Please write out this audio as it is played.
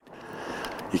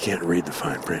You can't read the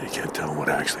fine print. You can't tell what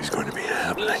actually is going to be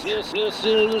happening. This is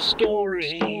the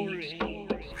story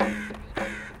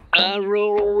I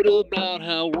wrote about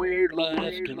how weird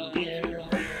life can get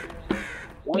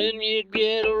when you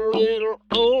get a little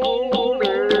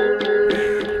older.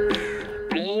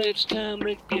 Now it's time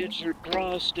to get your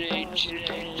prostate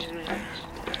checked.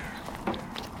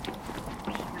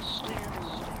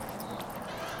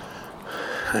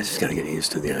 I just got to get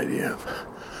used to the idea of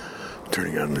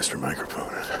turning on Mr.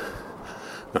 Microphone and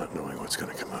not knowing what's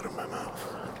going to come out of my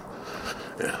mouth.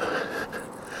 Yeah.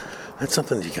 That's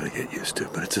something you got to get used to,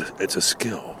 but it's a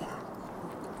skill.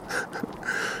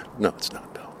 No, it's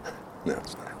not, Bill. No,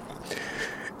 it's not.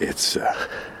 It's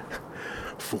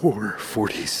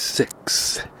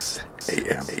 4:46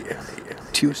 a.m.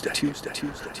 Tuesday,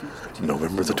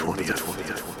 November the 20th,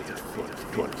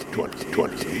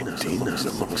 2018.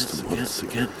 Almost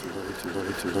again.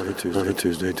 On a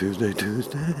Tuesday.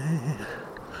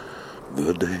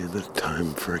 The day that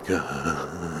time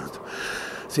forgot.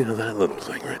 See, that little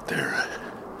thing right there,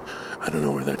 I don't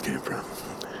know where that came from.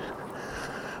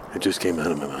 It just came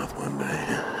out of my mouth one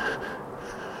day.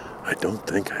 I don't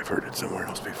think I've heard it somewhere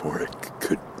else before.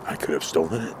 I could have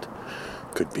stolen it.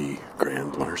 Could be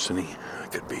grand larceny. I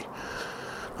could be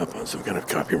up on some kind of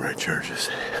copyright charges.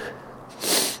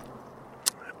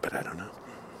 But I don't know.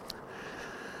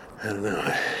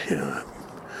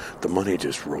 The money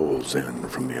just rolls in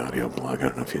from the audio blog. I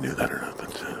don't know if you knew that or not,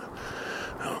 but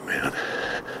oh man,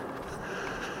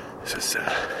 this has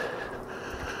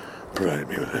provided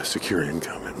me with a secure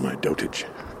income in my dotage.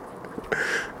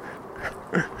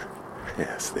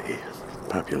 Yes, the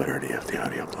popularity of the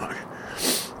audio blog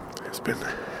has been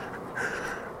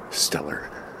stellar,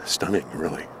 stunning,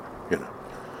 really.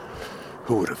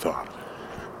 Who would have thought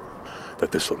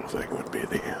that this little thing would be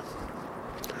the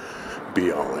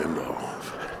be-all, end-all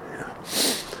of,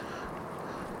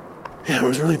 it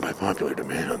was really by popular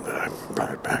demand that I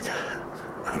brought it back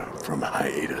from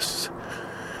hiatus.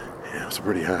 Yeah, it was a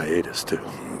pretty hiatus, too.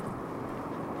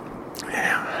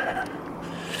 Yeah,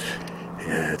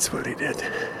 that's what he did.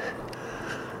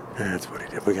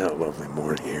 We got a lovely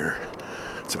morning here.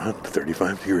 It's about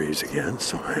 35 degrees again,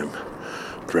 so I am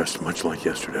dressed much like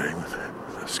yesterday with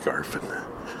a scarf and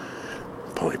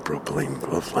polypropylene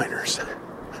glove liners.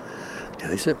 Yeah,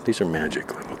 these are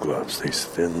magic little gloves. These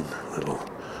thin little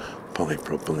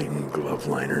polypropylene glove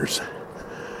liners,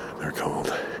 they're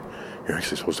called. You're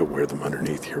actually supposed to wear them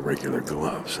underneath your regular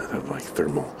gloves. They're like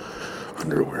thermal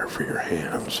underwear for your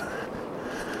hands.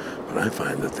 But I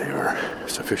find that they are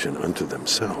sufficient unto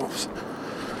themselves.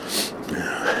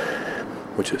 Yeah,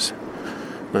 which is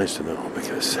nice to know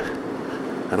because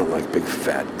I don't like big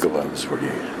fat gloves where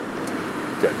you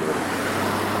got no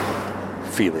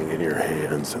feeling in your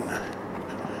hands and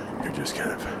you're just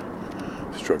kind of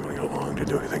struggling along to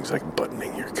doing things like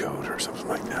buttoning your coat or something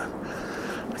like that.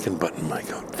 I can button my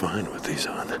coat fine with these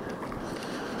on.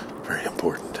 Very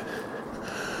important.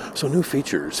 So new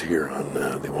features here on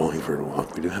the Wallingford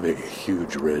Walk. We do have a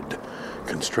huge red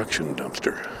construction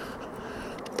dumpster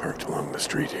parked along the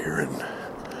street here in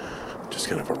just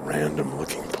kind of a random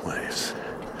looking place.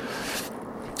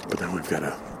 But then we've got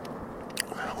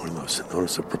one of those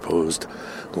notice of proposed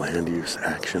land use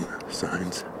action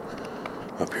signs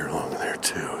up here along there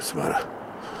too. It's about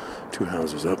 2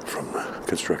 houses up from the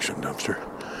construction dumpster.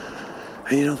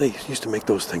 And they used to make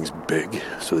those things big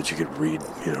so that you could read,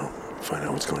 find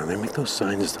out what's going on. They make those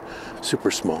signs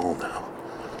super small now.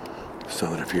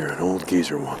 So that if you're an old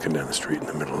geezer walking down the street in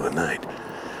the middle of the night,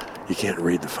 you can't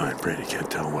read the fine print. You can't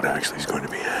tell what actually is going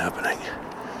to be happening.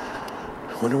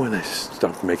 I wonder why they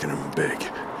stopped making them big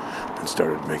and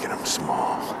started making them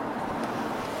small.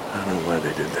 I don't know why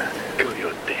they did that.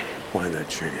 Coyote. Why that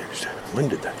changed. When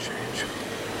did that change?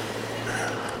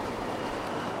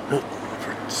 Well,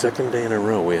 for the second day in a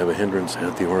row, we have a hindrance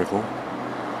at the Oracle.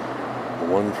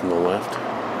 One from the left.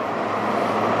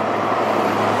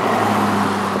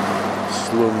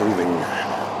 Slow-moving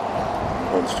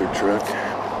monster truck.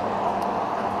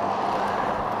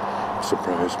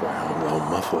 Surprised by how well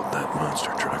muffled that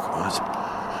monster truck was.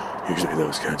 Usually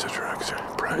those kinds of trucks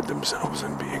pride themselves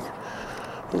in being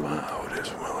loud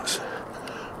as well as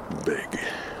big.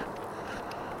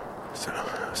 So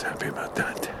I was happy about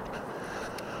that.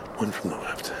 One from the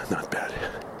left, not bad.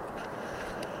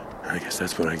 I guess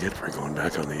that's what I get for going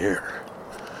back on the air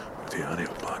with the audio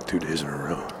blog 2 days in a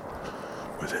row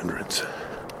with hindrance.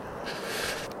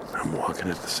 I'm walking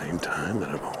at the same time that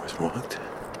I've always walked.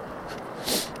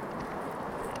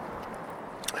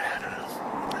 I don't know.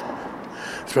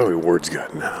 It's probably word's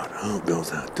gotten out. Oh,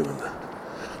 Bill's out doing the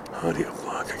audio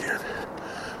blog again.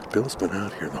 Bill's been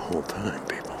out here the whole time,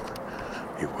 people.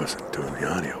 he wasn't doing the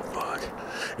audio blog.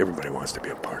 Everybody wants to be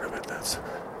a part of it.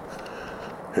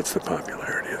 It's the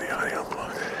popularity of the audio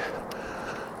blog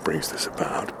that brings this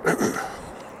about. I'm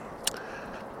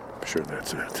sure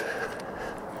that's it.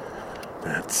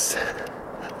 That's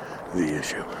the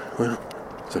issue. Well,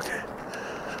 it's okay.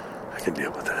 I can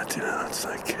deal with that, It's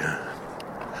like,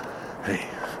 hey,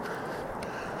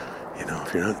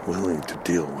 if you're not willing to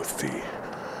deal with the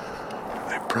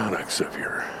products of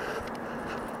your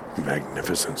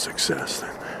magnificent success,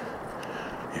 then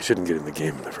you shouldn't get in the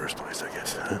game in the first place, I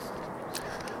guess, huh?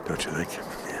 Don't you think?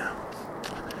 Yeah.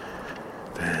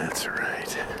 That's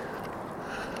right.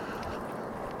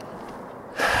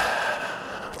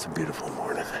 It's a beautiful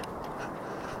morning.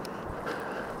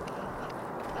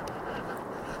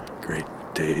 Great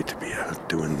day to be out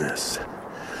doing this.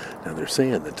 Now they're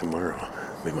saying that tomorrow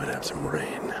we might have some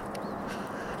rain.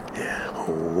 Yeah,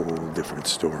 whole different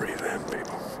story then,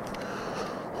 people.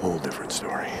 Whole different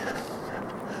story.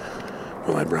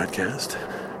 Will I broadcast?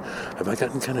 Have I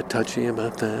gotten kind of touchy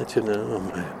about that, Is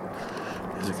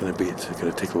it going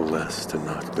to take a little less to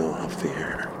knock Bill off the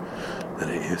air than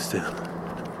it used to?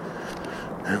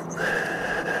 Well,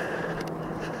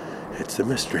 it's a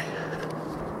mystery.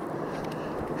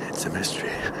 It's a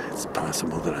mystery. It's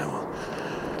possible that I will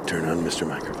turn on Mr.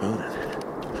 Microphone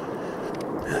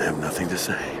and have nothing to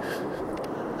say.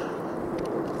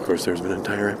 Of course, there's been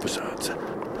entire episodes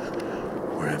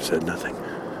where I've said nothing.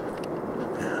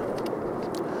 Yeah.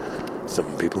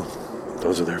 Some people,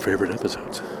 those are their favorite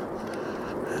episodes.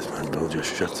 Is when Bill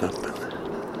just shuts up and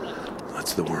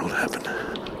lets the world happen.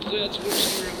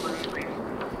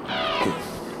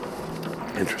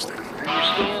 Interesting.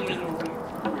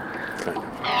 Kind of.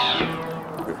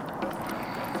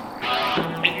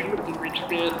 And you're looking at your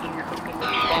bed, and you're looking at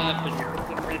your life, and you're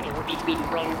looking at what you've been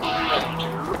wrong and right.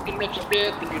 You're looking at your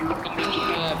bed, and you're looking at your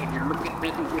life, and you're looking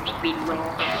at what you've been wrong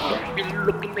and right. You're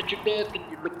looking at your bed, and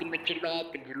you're looking at your life,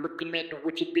 and you're looking at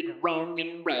what you've been wrong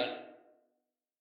and right.